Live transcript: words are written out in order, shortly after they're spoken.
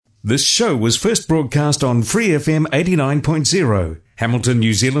This show was first broadcast on Free FM 89.0, Hamilton,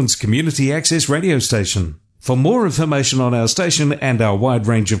 New Zealand's community access radio station. For more information on our station and our wide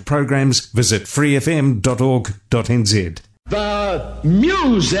range of programs, visit freefm.org.nz. The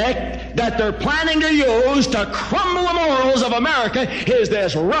music that they're planning to use to crumble the morals of America is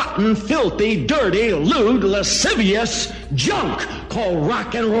this rotten, filthy, dirty, lewd, lascivious junk called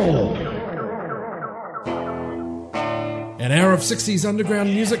rock and roll. An hour of 60s underground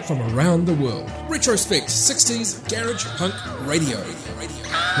music from around the world. Retrospect 60s Garage Punk Radio.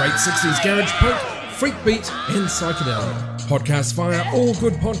 Great 60s Garage Punk, Freakbeat and Psychedelia. Podcast via all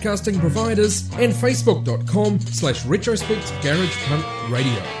good podcasting providers and facebook.com/Retrospect Garage Punk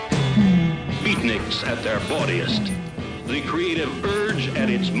Radio. Beatniks at their bawdiest. The creative urge at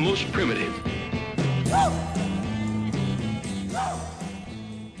its most primitive.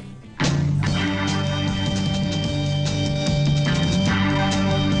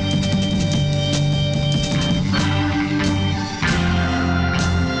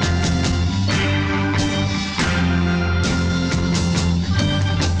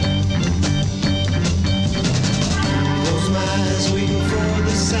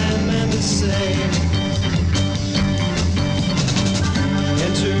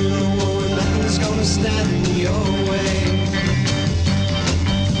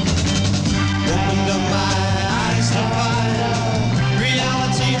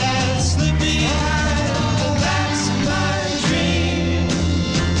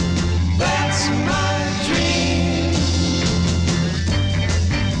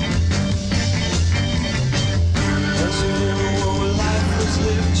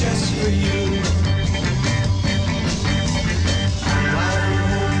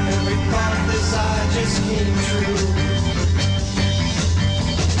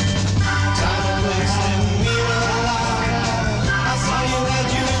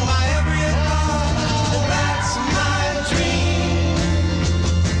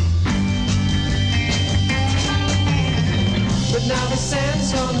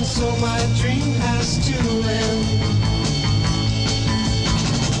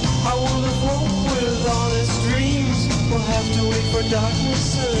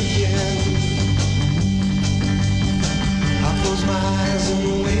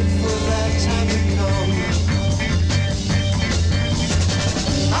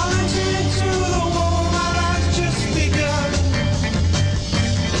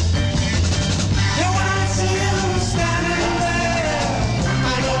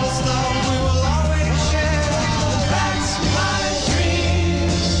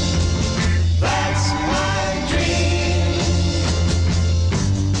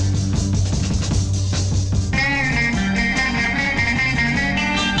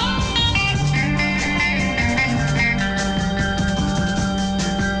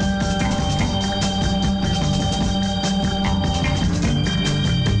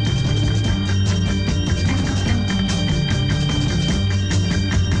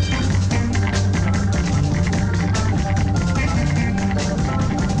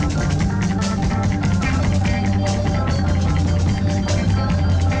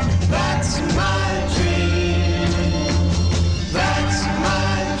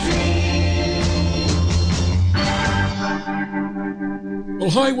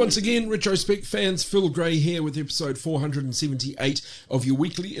 Hi once again, Retrospect fans, Phil Gray here with episode 478 of your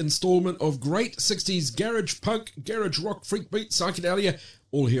weekly installment of great 60s garage punk, garage rock, freakbeat, psychedelia,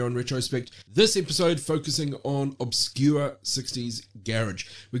 all here on Retrospect. This episode focusing on obscure 60s garage.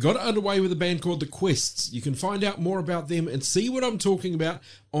 We got it underway with a band called The Quests. You can find out more about them and see what I'm talking about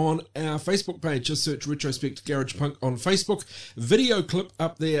on our Facebook page. Just search Retrospect Garage Punk on Facebook. Video clip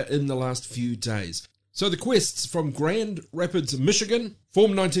up there in the last few days. So The Quests from Grand Rapids, Michigan,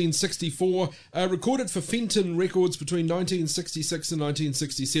 formed 1964, recorded for Fenton Records between 1966 and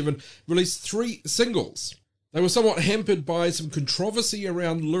 1967, released 3 singles. They were somewhat hampered by some controversy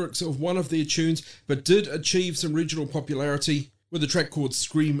around lyrics of one of their tunes, but did achieve some regional popularity with a track called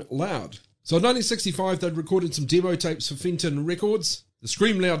Scream Loud. So in 1965, they'd recorded some demo tapes for Fenton Records. The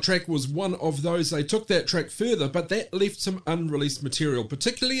Scream Loud track was one of those. They took that track further, but that left some unreleased material,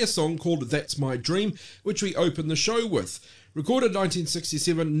 particularly a song called That's My Dream, which we opened the show with. Recorded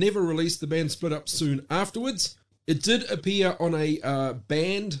 1967, never released, the band split up soon afterwards. It did appear on a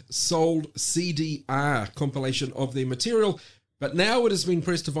band sold CDR compilation of their material, but now it has been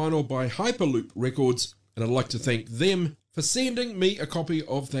pressed to vinyl by Hyperloop Records, and I'd like to thank them for sending me a copy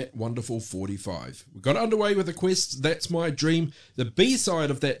of that wonderful 45. We got underway with The Quests, That's My Dream, the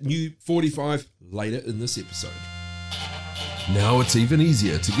B-side of that new 45 later in this episode. Now it's even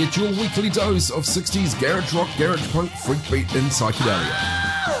easier to get your weekly dose of 60s garage rock, garage punk, freakbeat and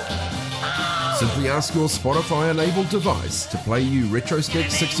psychedelia. Simply ask your Spotify-enabled device to play you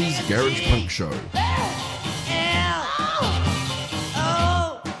Retrospect 60s Garage Punk Show.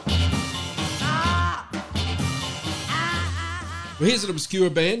 Well, here's an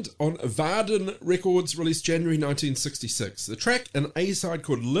obscure band on Varden Records, released January 1966. The track, an A-side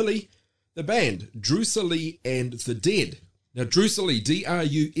called Lily. The band, Drusalee and the Dead. Now, Drusalee,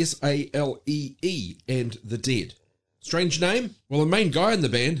 D-R-U-S-A-L-E-E, and the Dead. Strange name? Well, the main guy in the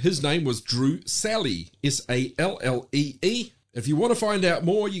band, his name was Drew Sallee, S-A-L-L-E-E. If you want to find out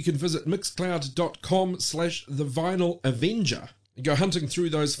more, you can visit mixcloud.com/thevinylavenger and go hunting through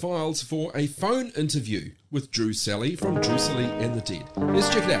those files for a phone interview with Drew Sallee from Drusalee and the Dead. Let's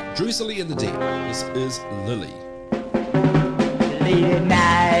check it out. Drusalee and the Dead. This is Lily. Late at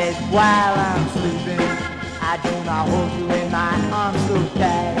night while I'm sleeping, I dream I hold you in my arms so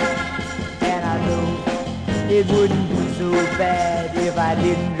tight. And I know it wouldn't be so bad if I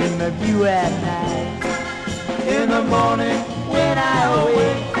didn't dream of you at night. In the morning when I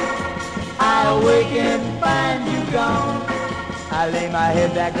awake and find you gone. I lay my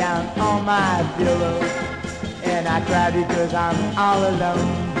head back down on my pillow and I cry because I'm all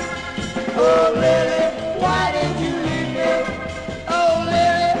alone. Oh Lily, why did you leave me? Oh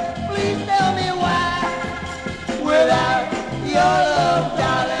Lily, please tell me why. Without your love,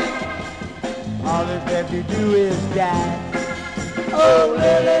 darling, all that's left to do is die. Oh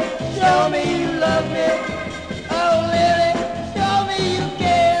Lily, show me you love me. Oh Lily, show me you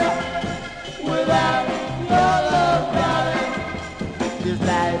care. Without your love, darling, this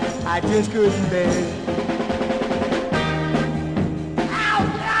life I just couldn't bear.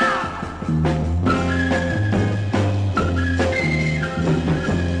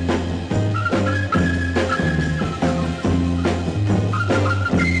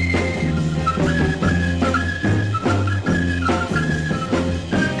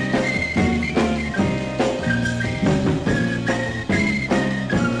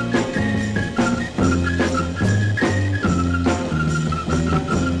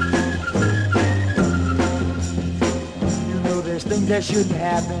 That shouldn't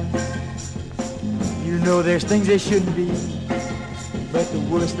happen. You know there's things that shouldn't be. But the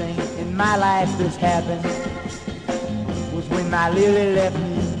worst thing in my life that's happened was when my Lily left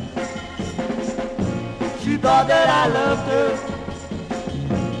me. She thought that I loved her.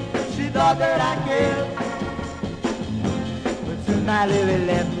 She thought that I cared. But since my Lily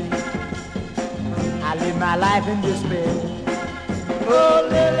left me, I live my life in despair. Oh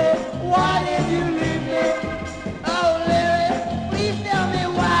Lily, why did you leave me? Oh Lily, please tell me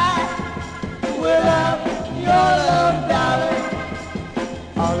why. Without your love, darling,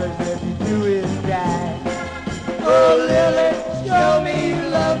 all that's left to do is die. Oh Lily, show me you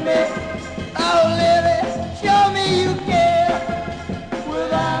love me. Oh Lily, show me you care.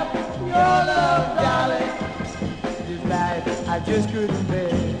 Without your love, darling, this life I just couldn't bear.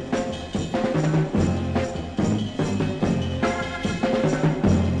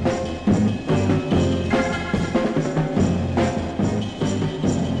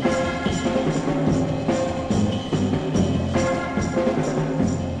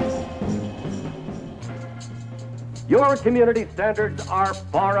 Your community standards are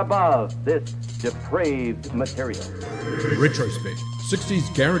far above this depraved material. Retrospect 60s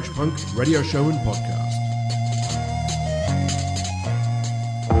Garage Punk Radio Show and Podcast.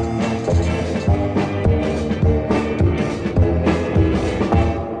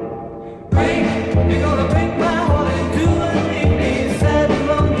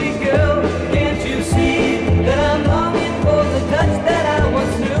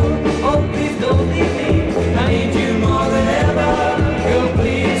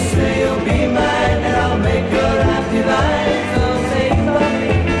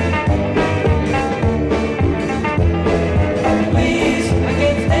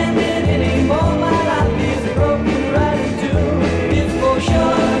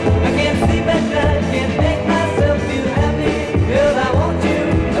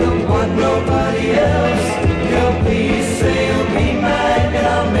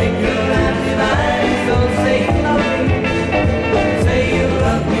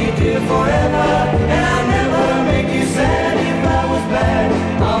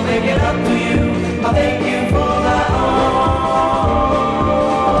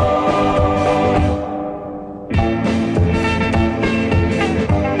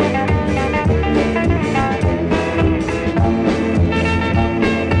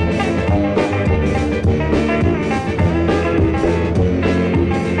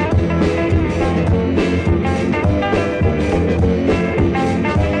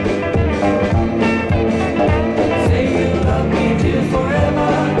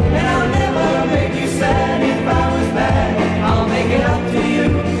 Forever, and I'll never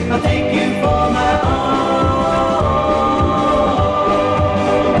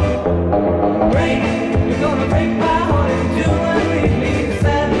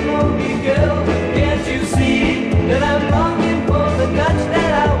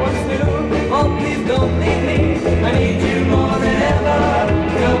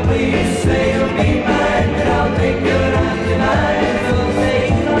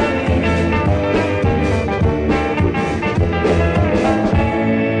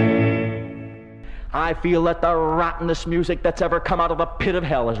I feel that the rottenest music that's ever come out of the pit of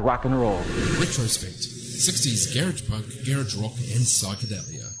hell is rock and roll. Retrospect, 60s garage punk, garage rock and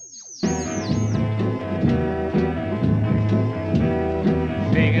psychedelia.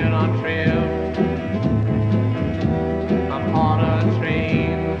 Taking a trip, I'm on a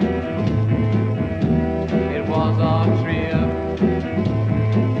train. It was a trip,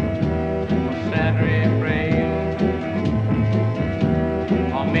 a sad refrain.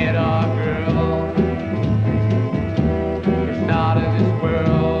 I met a girl who started this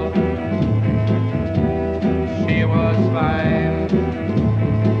world. She was fine,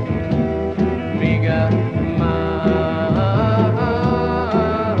 bigger mine.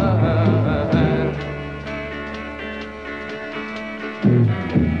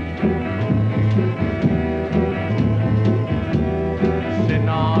 Sitting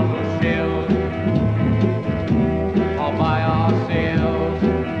on the shelves, all by ourselves,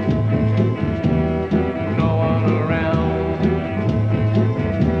 no one around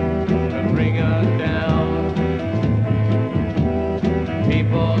to bring us down.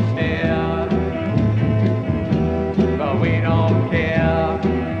 People stare, but we don't care.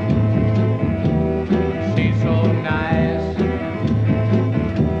 She's so nice,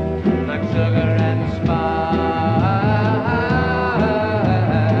 like sugar and spice.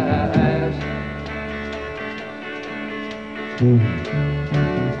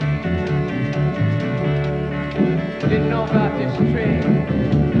 Didn't know about this train.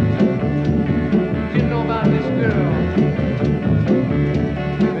 Didn't know about this girl.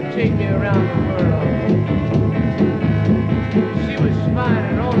 Could take me around the world. She was mine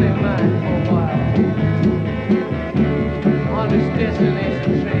and only mine for a while. On this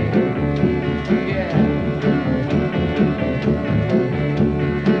destination train. Yeah.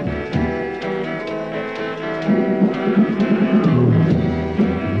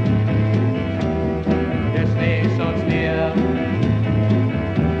 Destination's near.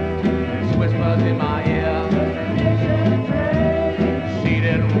 It's whispers in my ear. She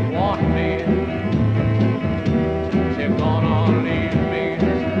didn't want me. She's gonna leave me.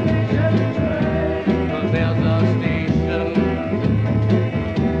 'Cause there's a station,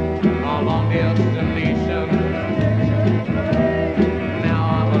 a long destination. Now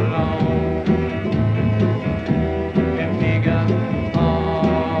I'm alone. And bigger.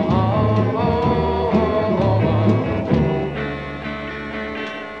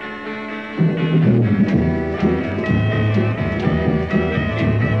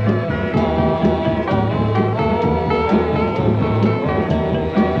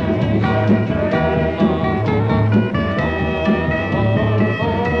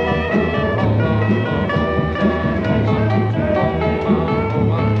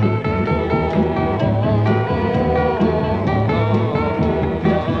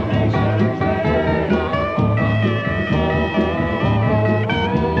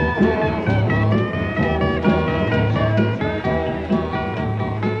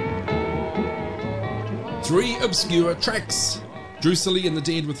 Three obscure tracks. Drew Silly and the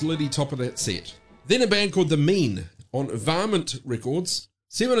Dead with Liddy top of that set. Then a band called The Mean on Varmint Records.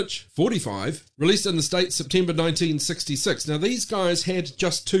 7-inch 45, released in the States September 1966. Now these guys had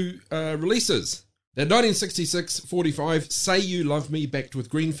just two releases. Their 1966 45, Say You Love Me, backed with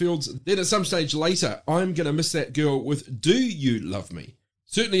Greenfields. Then at some stage later, I'm Gonna Miss That Girl with Do You Love Me.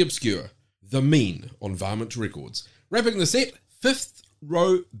 Certainly obscure. The Mean on Varmint Records. Wrapping the set, Fifth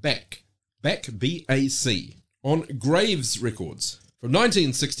Row Back. Back, B-A-C, on Graves Records from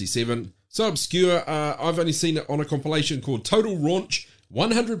 1967. So obscure, I've only seen it on a compilation called Total Raunch,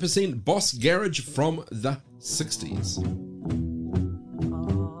 100% Boss Garage from the 60s.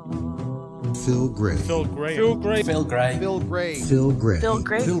 Phil Gray. Phil Gray. Phil Gray. Phil Gray. Phil Gray. Phil Gray. Phil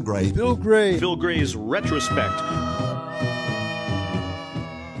Gray. Phil Gray. Phil Gray. Phil Gray's Retrospect.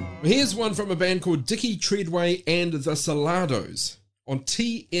 Here's one from a band called Dickie Treadway and the Salados on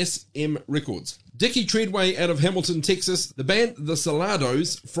TSM Records. Dickie Treadway out of Hamilton, Texas. The band The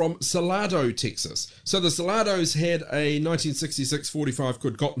Salados from Salado, Texas. So the Salados had a 1966 45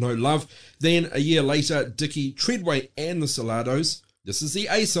 called Got No Love. Then a year later, Dickie Treadway and the Salados. This is the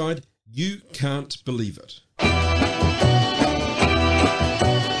A-side, You Can't Believe It.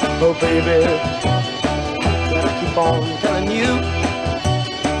 Oh baby, gotta keep on telling you.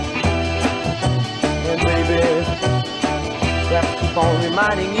 And baby, gotta keep on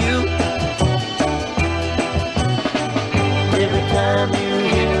reminding you. Every time you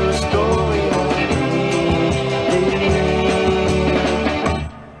hear a story on me,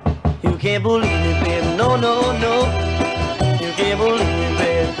 you can't believe it, baby. No, no, no, you can't believe it,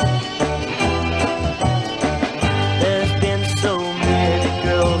 baby. There's been so many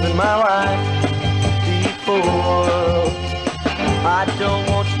girls in my life,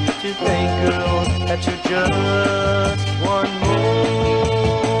 you think, girl, that you're just one more?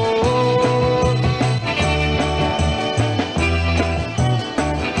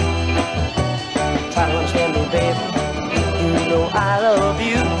 Try to understand me, baby. You know I love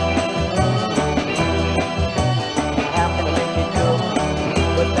you. How can I make it go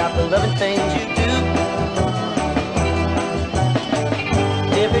without the loving things you do?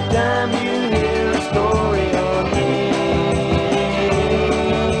 Every time you hear a story on me,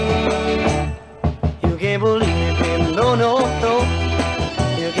 you can't believe it, baby. No, no, no.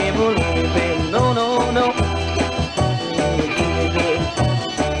 You can't believe it, baby. No, no, no.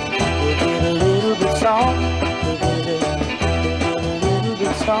 You get a little bit soft. You get a little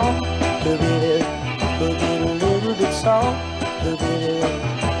bit soft. You get a little bit soft. You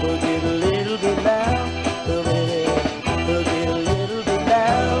get a little bit loud. You get a little bit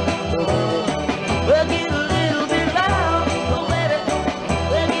loud. We'll get a little bit loud, oh baby.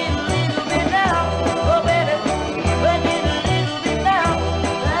 We'll get a little bit loud, oh baby. We'll get a little bit loud,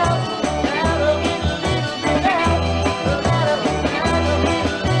 loud, loud. We'll get a little bit loud, no matter. We'll get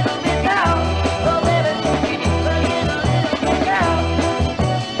a little bit loud, oh baby. We'll get a little bit loud.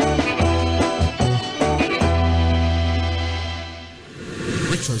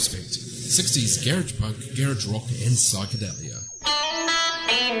 Retrospect 60s garage punk, garage rock, and psychedelia.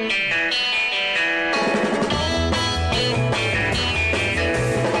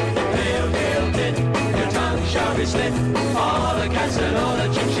 Shall be slit. All the cats and all the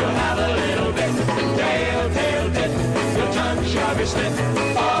chicks shall have a little bit. Tail, tail, tit. Your tongue shall be slit.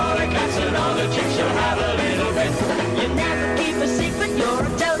 All the cats and all the chicks shall have a little bit. You never keep a secret, you're a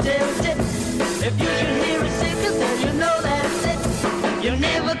telltale tit. If you should hear a secret, then you know that's it. You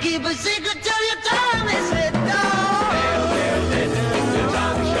never keep a secret till your tongue is slit. Oh. Tail, tail, tit. Your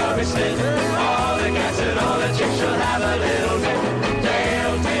tongue shall be slit. All the cats and all the chicks shall have a little bit.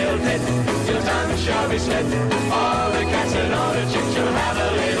 Tail, tail, tit. Your tongue shall be slit. All the cats and all the chicks shall have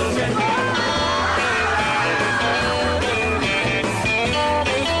a little bit.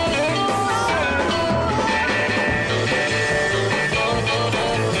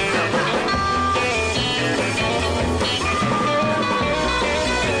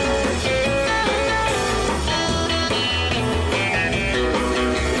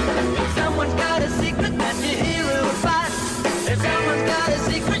 If someone's got a secret that you hear will fight. If someone's got a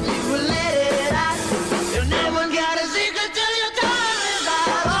secret, you will let it out. If no one got a secret till your tongue is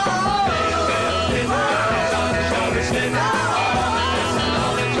out. Oh,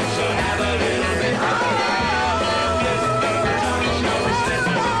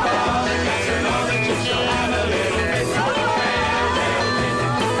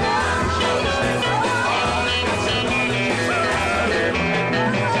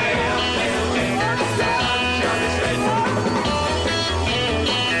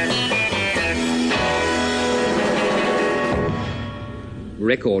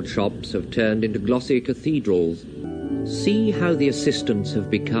 Record shops have turned into glossy cathedrals. See how the assistants have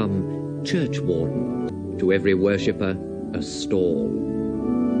become churchwarden. To every worshipper, a stall.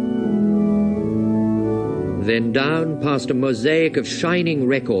 Then down past a mosaic of shining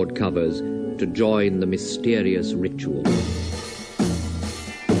record covers to join the mysterious ritual.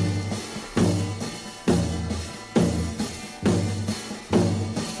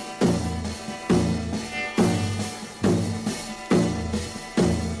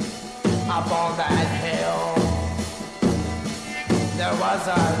 up on that hill, there was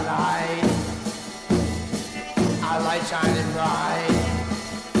a light shining bright.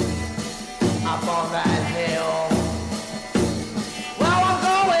 Up on that hill, well, I'm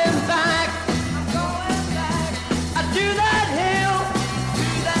going back to that hill,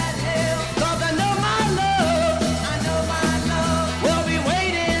 'cause I know my love will be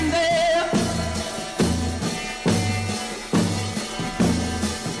waiting there.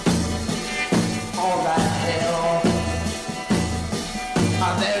 On that hill,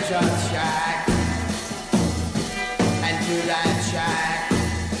 there's a shack, and to that shack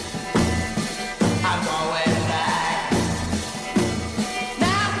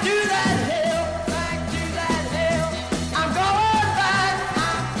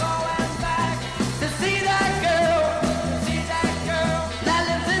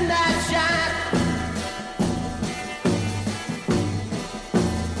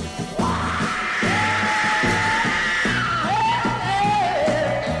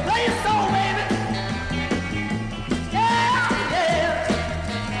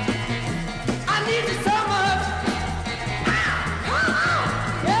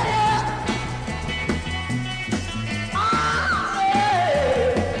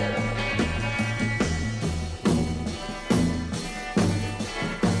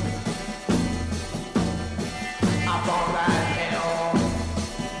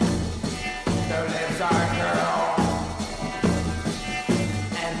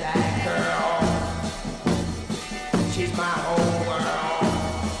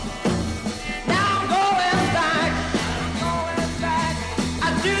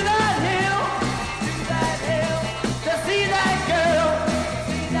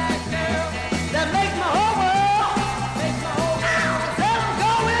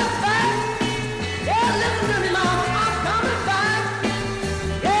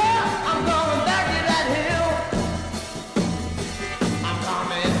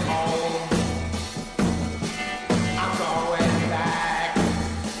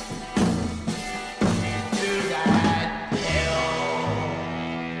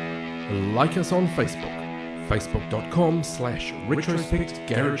Like us on Facebook, facebook.com/Retrospect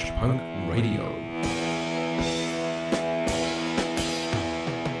Garage Punk Radio.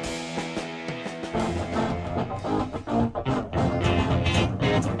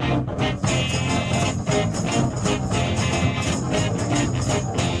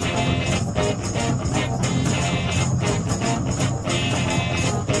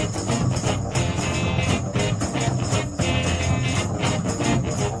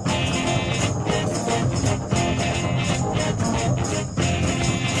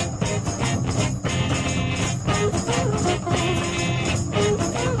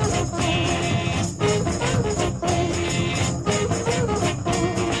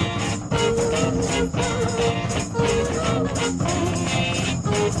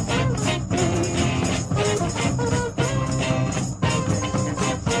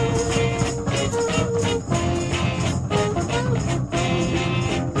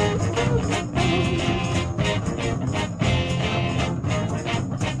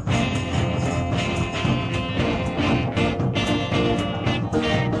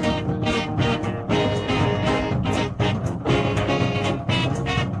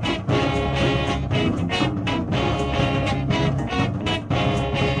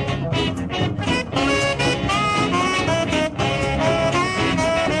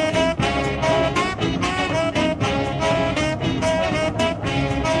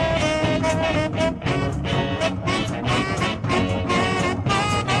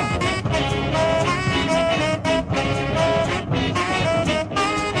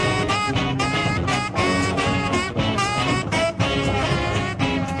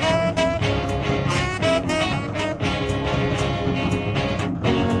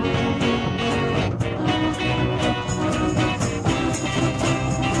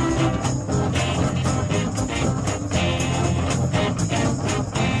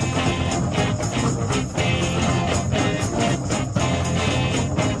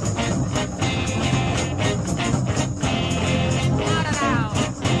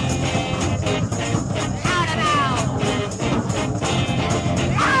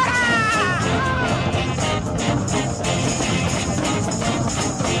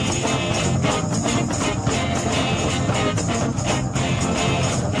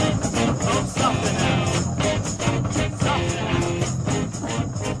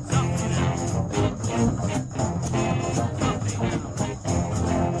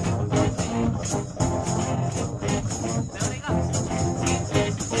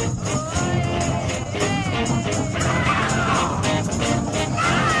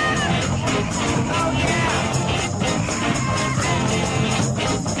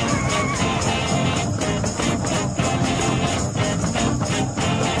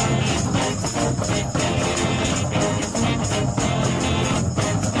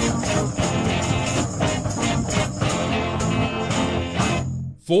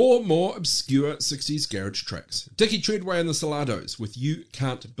 Four more obscure 60s garage tracks. Dickie Treadway and the Salados with You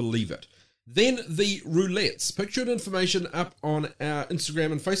Can't Believe It. Then the Roulettes. Picture and information up on our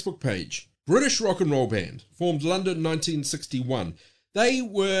Instagram and Facebook page. British rock and roll band, formed London 1961. They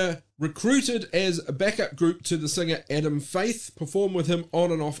were recruited as a backup group to the singer Adam Faith, performed with him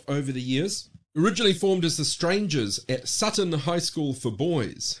on and off over the years. Originally formed as the Strangers at Sutton High School for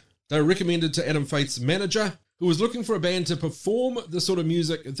Boys. They were recommended to Adam Faith's manager, who was looking for a band to perform the sort of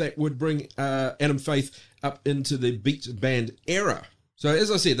music that would bring Adam Faith up into the beat band era. So as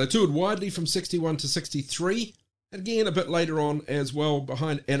I said, they toured widely from 61 to 63, again a bit later on as well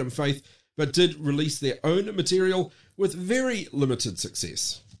behind Adam Faith, but did release their own material with very limited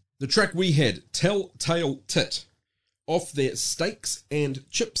success. The track we had, Telltale Tit, off their Steaks and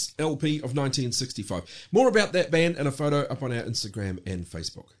Chips LP of 1965. More about that band and a photo up on our Instagram and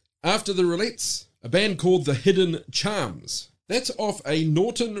Facebook. After the Roulettes, a band called The Hidden Charms. That's off a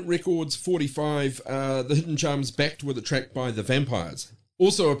Norton Records 45, The Hidden Charms backed with a track by The Vampires.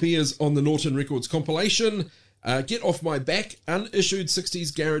 Also appears on the Norton Records compilation, Get Off My Back, Unissued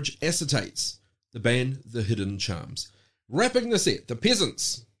 60s Garage Acetates. The band The Hidden Charms. Wrapping the set, The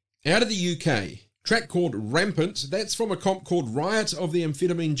Peasants, out of the UK. Track called Rampant, that's from a comp called Riot of the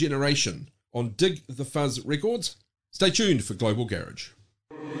Amphetamine Generation on Dig the Fuzz Records. Stay tuned for Global Garage.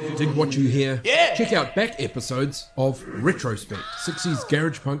 Dig what you hear? Yeah! Check out back episodes of Retrospect, 60s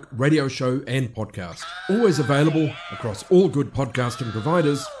Garage Punk radio show and podcast. Always available across all good podcasting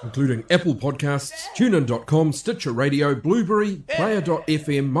providers, including Apple Podcasts, TuneIn.com, Stitcher Radio, Blueberry,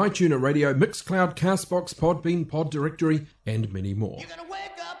 Player.fm, MyTuner Radio, Mixcloud, Castbox, Podbean, Pod Directory, and many more.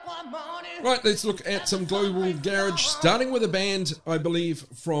 Right, let's look at some Global Garage, starting with a band, I believe,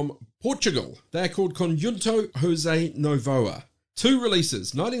 from Portugal. They're called Conjunto José Novoa. Two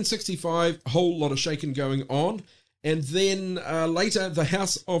releases, 1965, a whole lot of shaking going on, and then later, The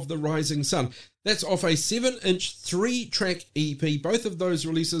House of the Rising Sun. That's off a 7-inch, 3-track EP, both of those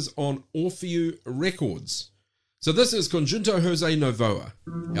releases on Orfeu Records. So this is Conjunto Jose Novoa,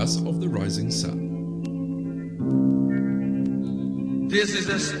 House of the Rising Sun. This is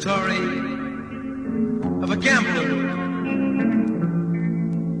the story of a gambler.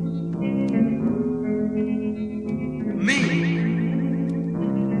 Me.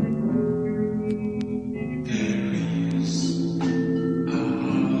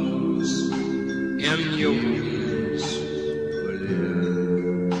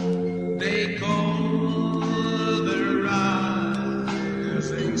 They call the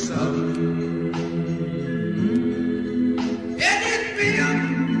rising sun. And it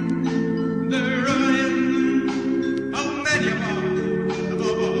beyond the ruin of many of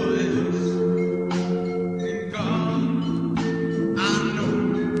our boys. In God, I know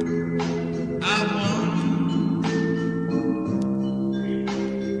I won.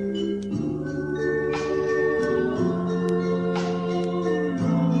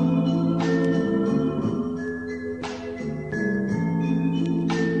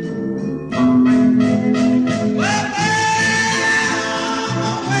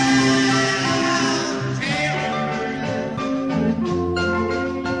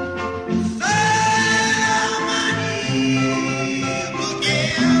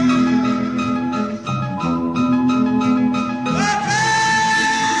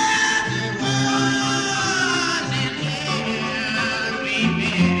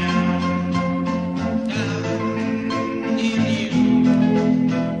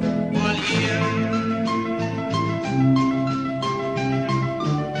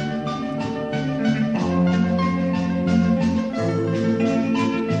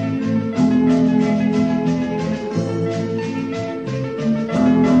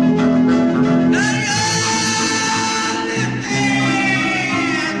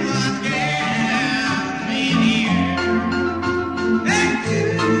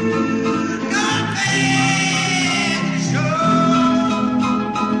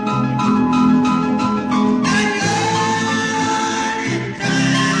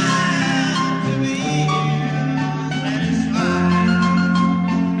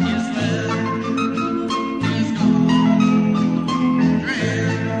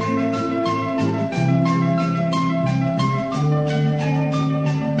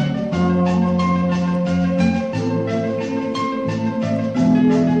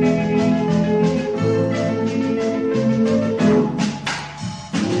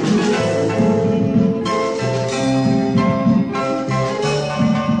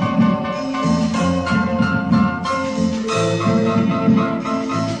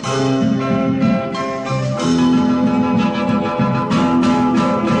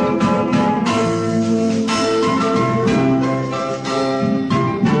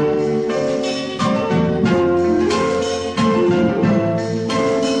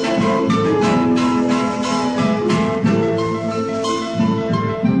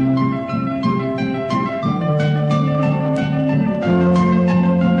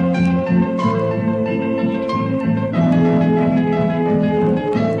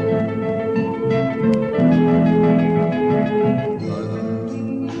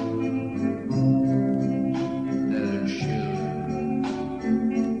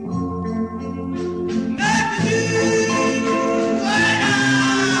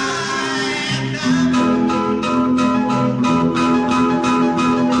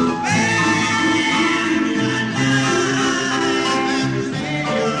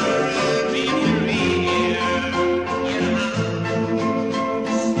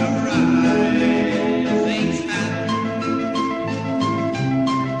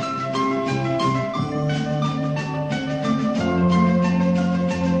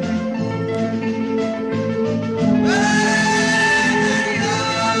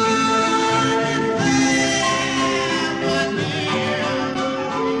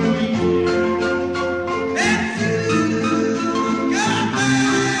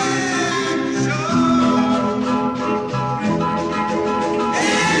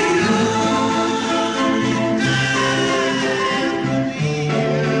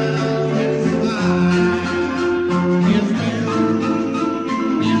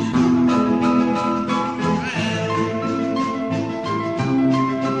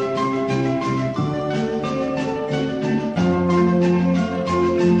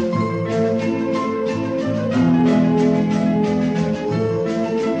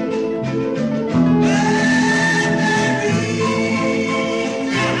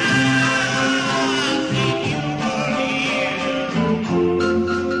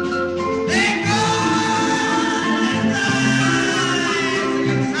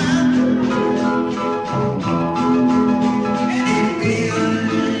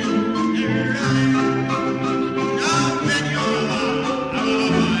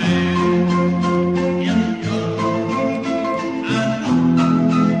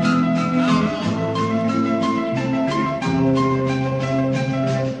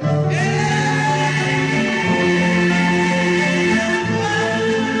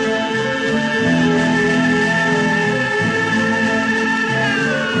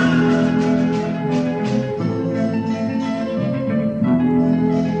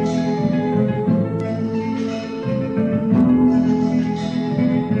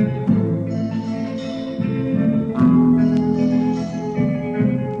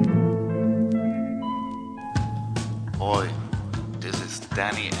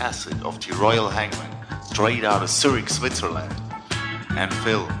 classic of the Royal Hangman, straight out of Zurich, Switzerland. And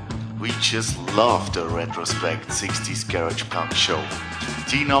Phil, we just love the Retrospect 60s Garage Punk show,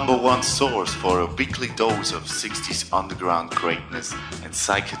 the #1 source for a weekly dose of 60s underground greatness and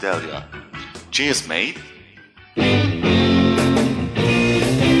psychedelia. Cheers, mate! I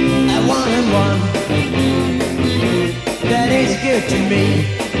want one that is good to me,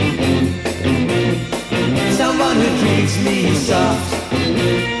 someone who treats me soft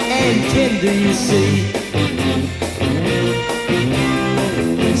and tender, you see,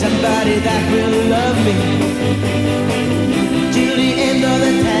 somebody that will love me till the end of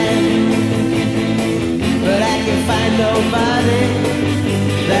the time, but I can find nobody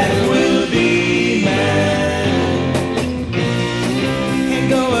that will be mine. Can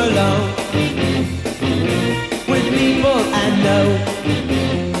go alone with people I know,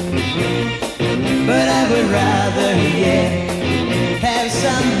 but I would rather, have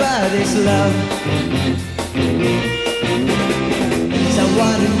somebody's love,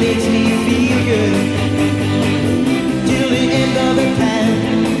 someone who makes me feel good till the end of the time,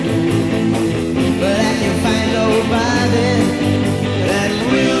 but I can find nobody that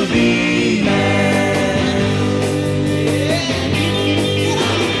will be mine.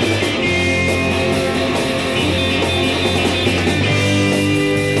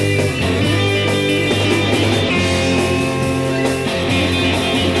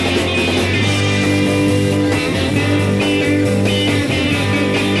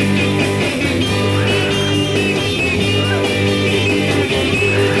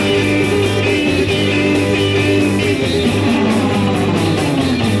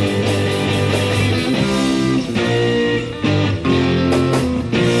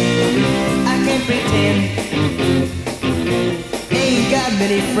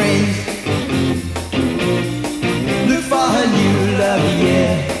 Many friends look for a new love,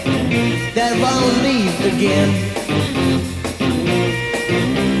 that won't leave again,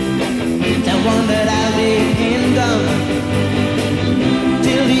 someone that I'll depend on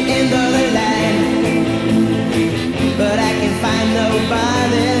till the end of the line, but I can find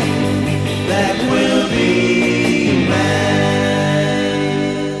nobody that will be mine.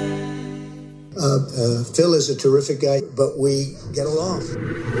 Phil is a terrific guy, but we get along.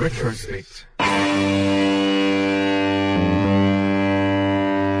 Retrospect.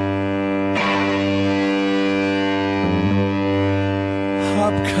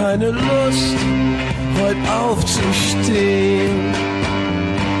 Hab keine Lust, heute aufzustehen.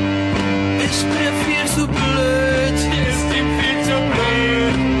 Ist mir viel zu blöd, ist ihm viel zu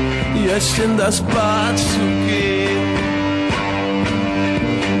blöd, jetzt in das Bad zu gehen.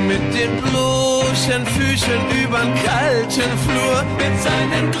 Mit den bloßen Füßen übern kalten Flur, mit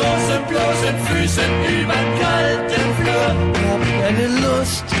seinen großen bloßen Füßen übern kalten Flur. Hab keine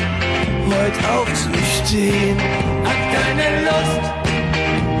Lust, heut aufzustehen. Hab keine Lust,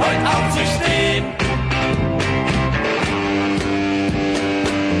 heut aufzustehen.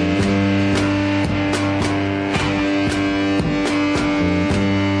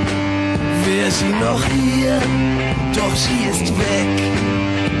 Wär sie noch hier, doch sie ist weg.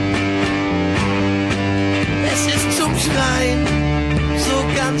 Es ist zum Schreien, so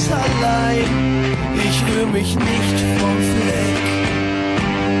ganz allein, ich rühr mich nicht vom Fleck.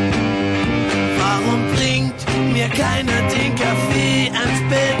 Warum bringt mir keiner den Kaffee ans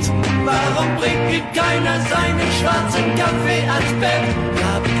Bett? Warum bringt mir keiner seinen schwarzen Kaffee ans Bett?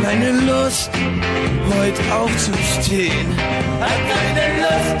 Hab keine Lust, heut aufzustehen. Hab keine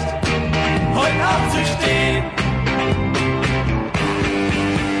Lust, heut aufzustehen.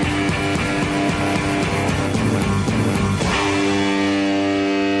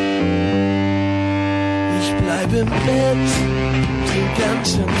 Bleib im Bett den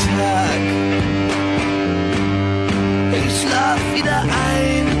ganzen Tag. Ich schlaf wieder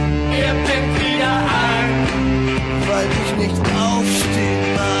ein, er pennt wieder ein, weil ich nicht aufstehen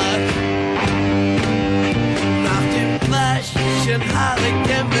mag. Nach dem Waschen Haare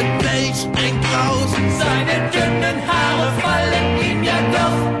kämmen welch ein Graus. Seine dünnen Haare fallen ihm ja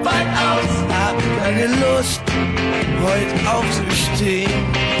doch bald aus. Hab keine Lust, heut aufzustehen.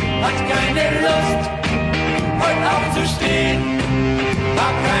 Hat keine Lust, heut aufzustehen,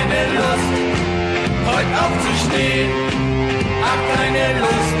 hab keine Lust, heut aufzustehen, hab keine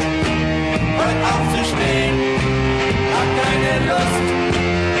Lust, heut aufzustehen, hab keine Lust,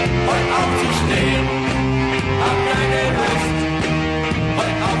 heut aufzustehen, hab keine Lust,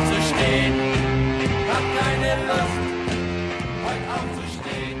 heut aufzustehen, hab keine Lust, heut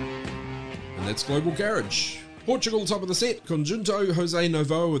aufzustehen. And that's Global Garage. Portugal top of the set, Conjunto, Jose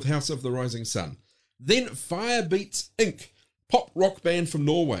Novoa with House of the Rising Sun. Then Firebeats Inc., pop rock band from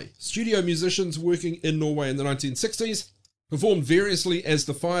Norway. Studio musicians working in Norway in the 1960s, performed variously as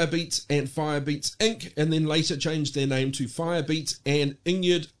the Firebeats and Firebeats Inc., and then later changed their name to Firebeats and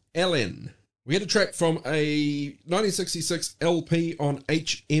Ingjerd Ellen. We had a track from a 1966 LP on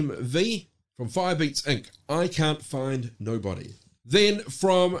HMV from Firebeats Inc., I Can't Find Nobody. Then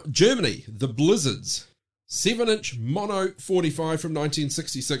from Germany, The Blizzards. 7-inch mono 45 from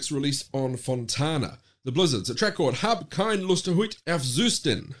 1966 released on Fontana. The Blizzards, a track called Hab kein Lust heute auf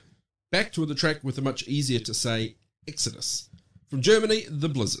Süsten. Back to the track with a much easier to say Exodus. From Germany, The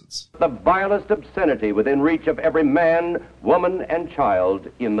Blizzards. The vilest obscenity within reach of every man, woman, and child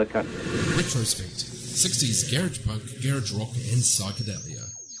in the country. Retrospect. 60s garage punk, garage rock, and psychedelia.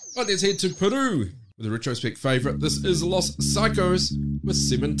 Right, let's head to Peru with a retrospect favourite. This is Los Psychos with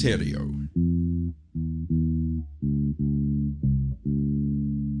Cementerio.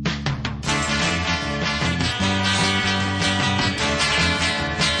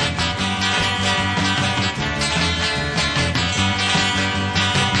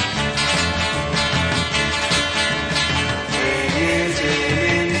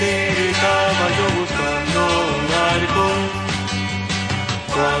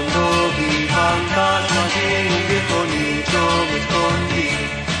 Cuando vi fantasmas y un viejo nicho me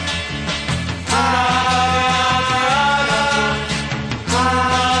escondí.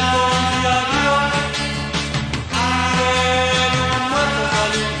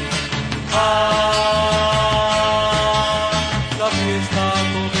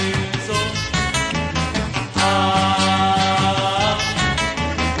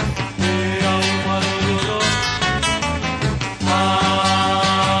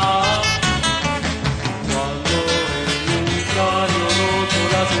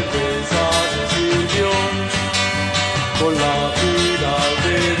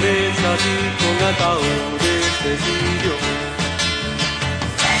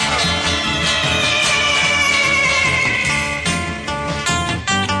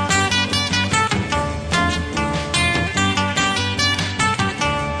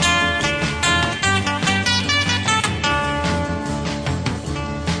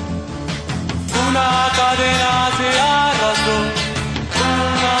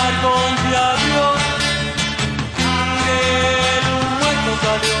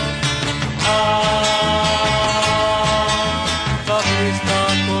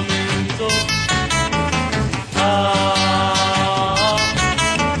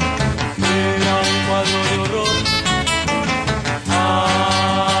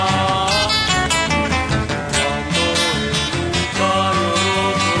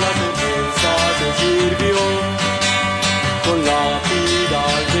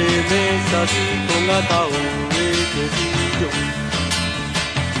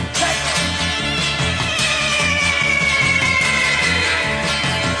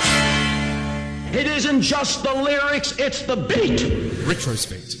 It isn't just the lyrics, it's the beat.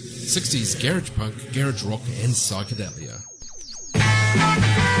 Retrospect. 60s garage punk, garage rock, and psychedelia.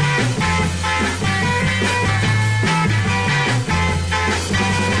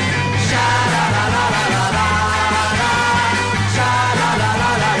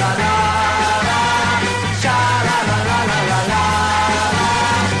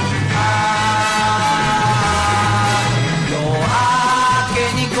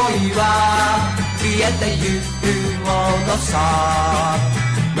さ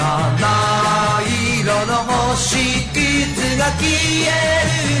七色の星屑が消え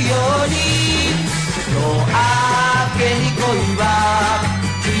るように夜明けに恋は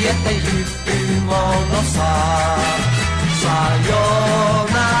消えてゆくものささよ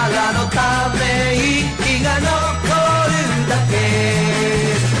ならのため息が残るだけ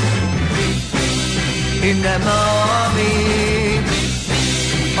In the morning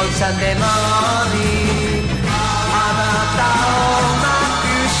On Sunday morningあなたをなく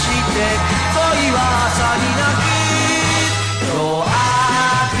して恋は朝に泣き夜明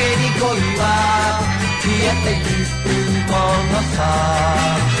けに恋は消えてゆくものさ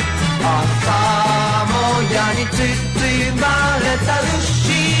朝もやに包まれた後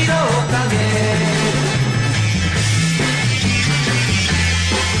ろ影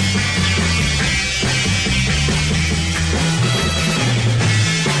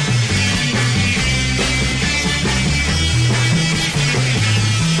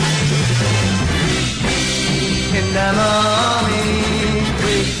In the morning,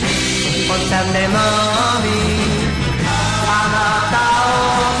 on Sunday morning あなたを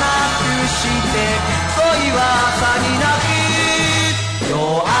なくして恋は朝に泣き夜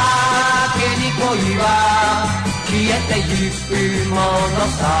明けに恋は消えてゆくもの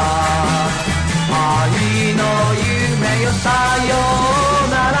さ愛の夢よ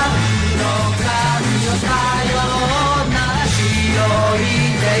sayonara. Shirogami yo sayonara.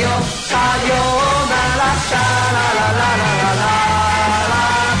 Shirohige yo sayonara. Sha-la-la-la-la-la-la.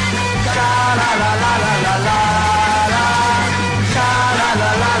 Sha-la-la-la-la-la-la.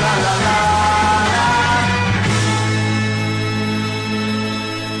 Sha-la-la-la-la-la-la.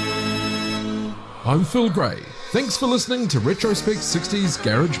 I'm Phil Gray. Thanks for listening to Retrospect 60s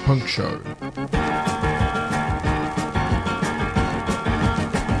Garage Punk Show.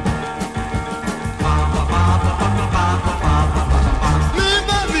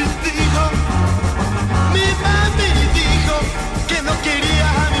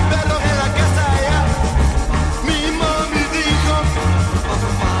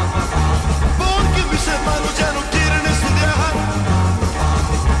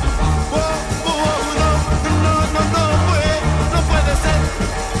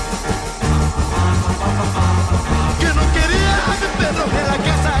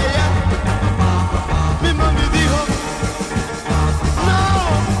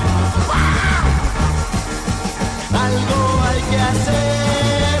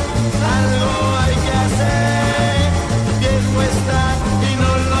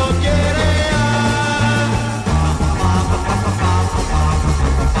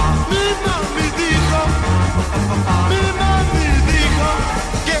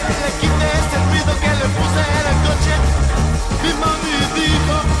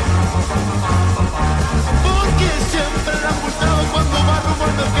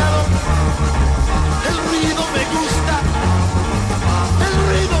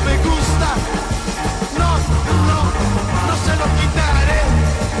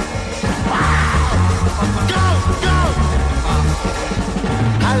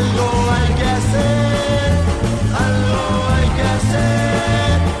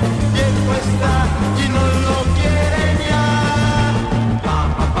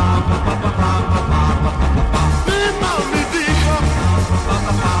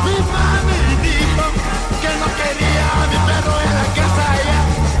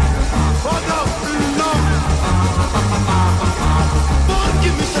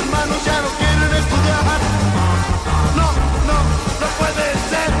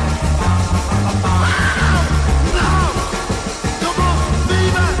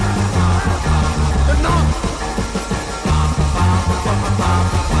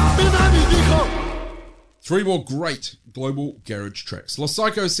 Three more great global garage tracks. Los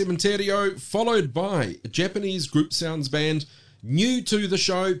Psycho Cementerio, followed by a Japanese group sounds band new to the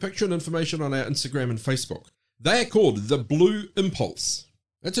show. Picture and information on our Instagram and Facebook. They are called The Blue Impulse.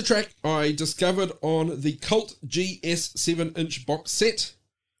 It's a track I discovered on the Cult GS 7-inch box set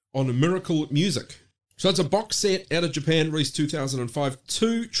on Miracle Music. So it's a box set out of Japan, released 2005.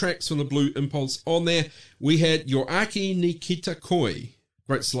 2 tracks from The Blue Impulse on there. We had Yoaki Nikita Koi,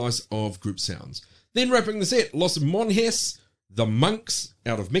 great slice of group sounds. Then wrapping the set, Los Monjes, The Monks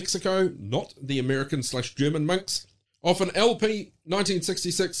out of Mexico, not the American/German monks, off an LP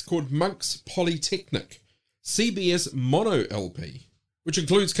 1966 called Monks Polytechnic, CBS Mono LP, which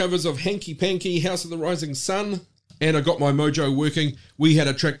includes covers of Hanky Panky, House of the Rising Sun, and I Got My Mojo Working. We had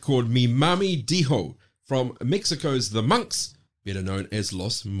a track called Mi Mami Dijo from Mexico's The Monks, better known as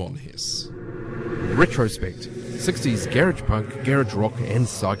Los Monjes. Retrospect. 60s garage punk, garage rock and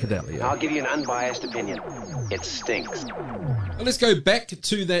psychedelia. I'll give you an unbiased opinion. It stinks. And let's go back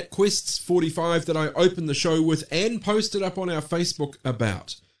to that Quests 45 that I opened the show with and posted up on our Facebook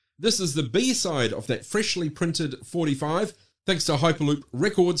about. This is the B-side of that freshly printed 45. Thanks to Hyperloop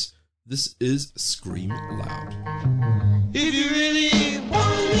Records, this is Scream Loud. If you really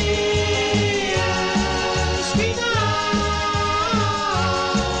want me, scream out.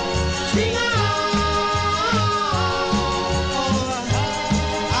 Scream out.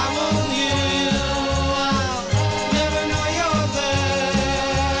 I won't hear you. I'll never know you're there.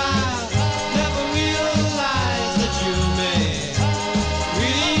 I'll never realize that you may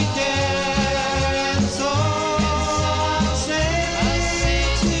really care. And so I'll say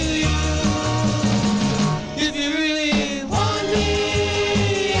to you, if you really want me,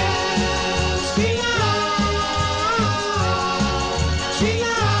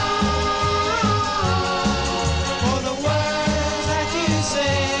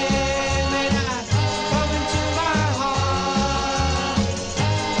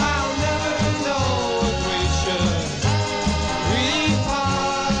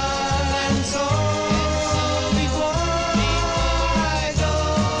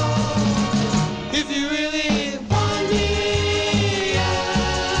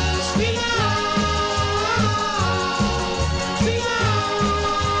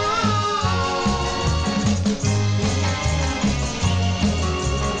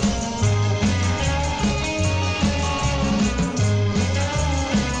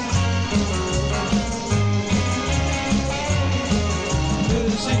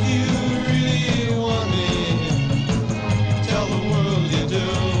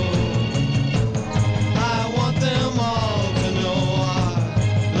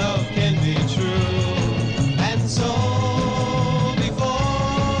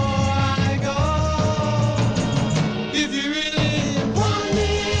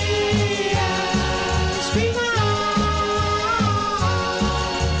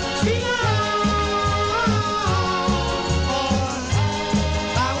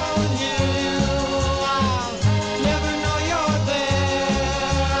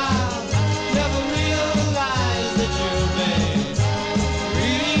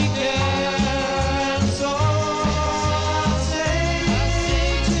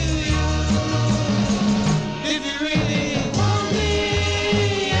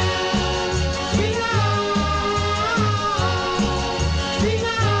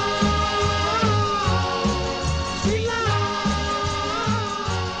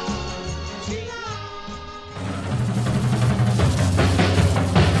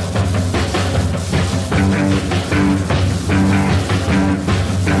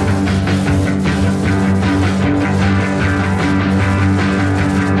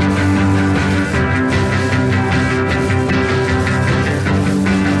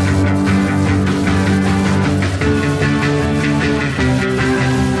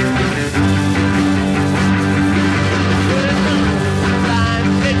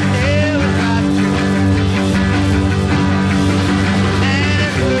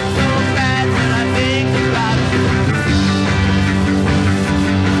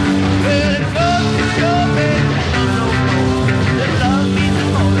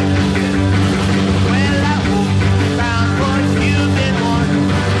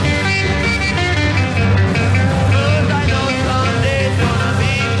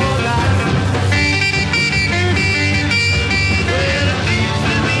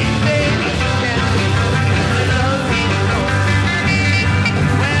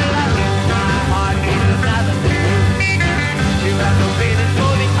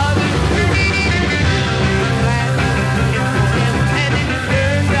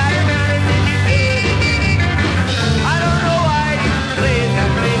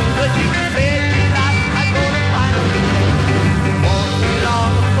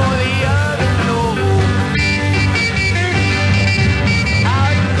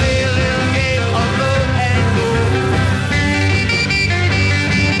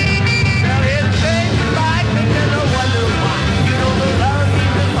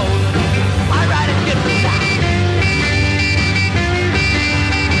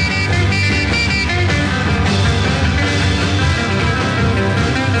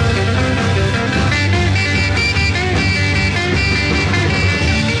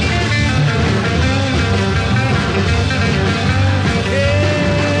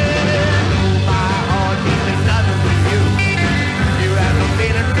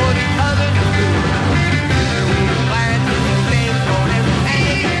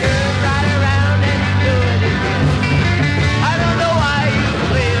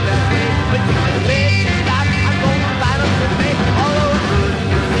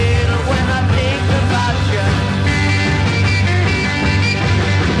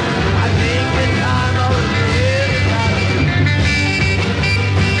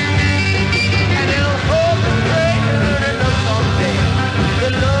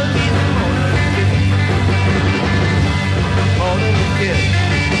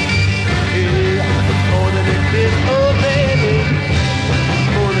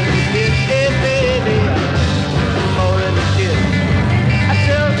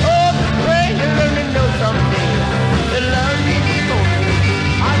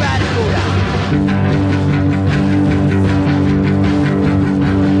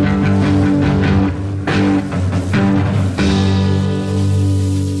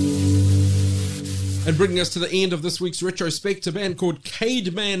 bringing us to the end of this week's retrospect, a band called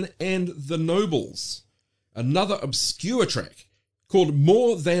Cademan and the Nobles. Another obscure track called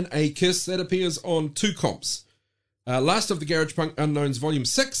More Than a Kiss that appears on two comps. Last of the Garage Punk Unknowns Volume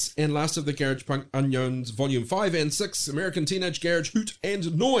 6 and Last of the Garage Punk Unknowns Volume 5 and 6, American Teenage Garage Hoot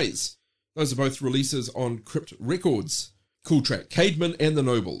and Noise. Those are both releases on Crypt Records. Cool track, Cademan and the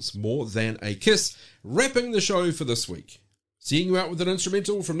Nobles, More Than a Kiss, wrapping the show for this week. Seeing you out with an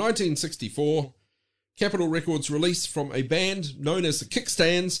instrumental from 1964, Capitol Records release from a band known as the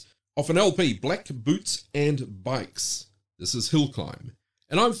Kickstands off an LP, Black Boots and Bikes. This is Hill Climb.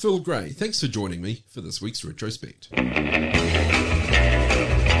 And I'm Phil Gray. Thanks for joining me for this week's Retrospect.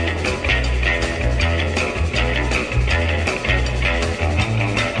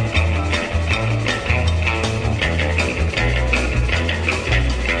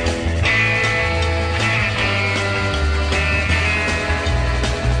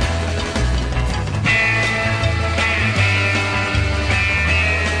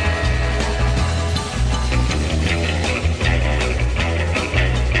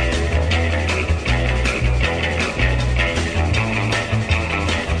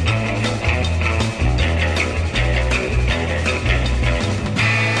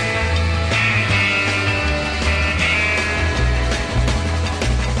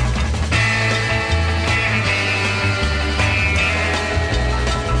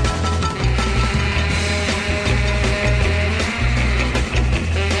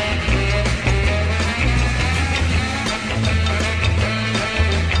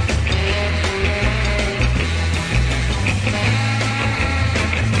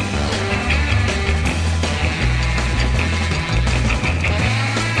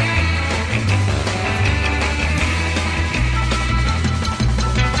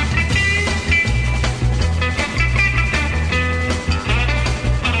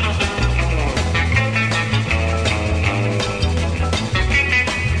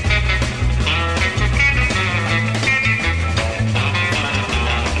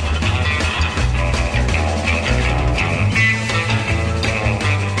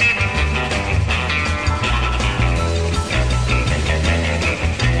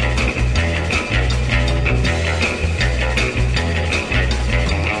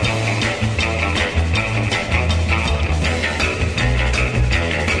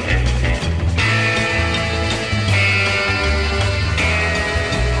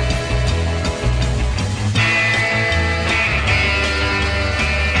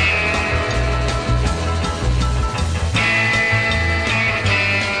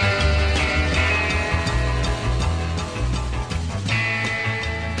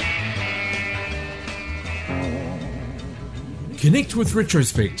 Connect with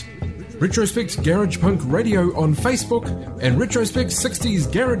Retrospect. Retrospect's Garage Punk Radio on Facebook and Retrospect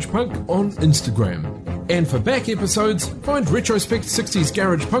 60s Garage Punk on Instagram. And for back episodes, find Retrospect 60s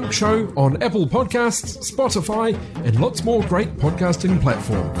Garage Punk Show on Apple Podcasts, Spotify, and lots more great podcasting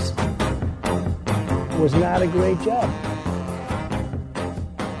platforms. Was not a great job.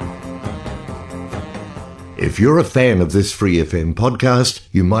 If you're a fan of this Free FM podcast,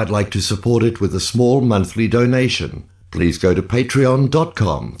 you might like to support it with a small monthly donation. Please go to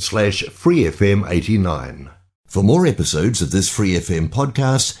patreon.com/freefm89. For more episodes of this Free FM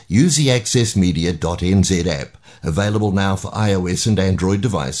podcast, use the accessmedia.nz app, available now for iOS and Android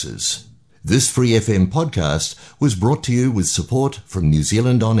devices. This Free FM podcast was brought to you with support from New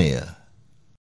Zealand On Air.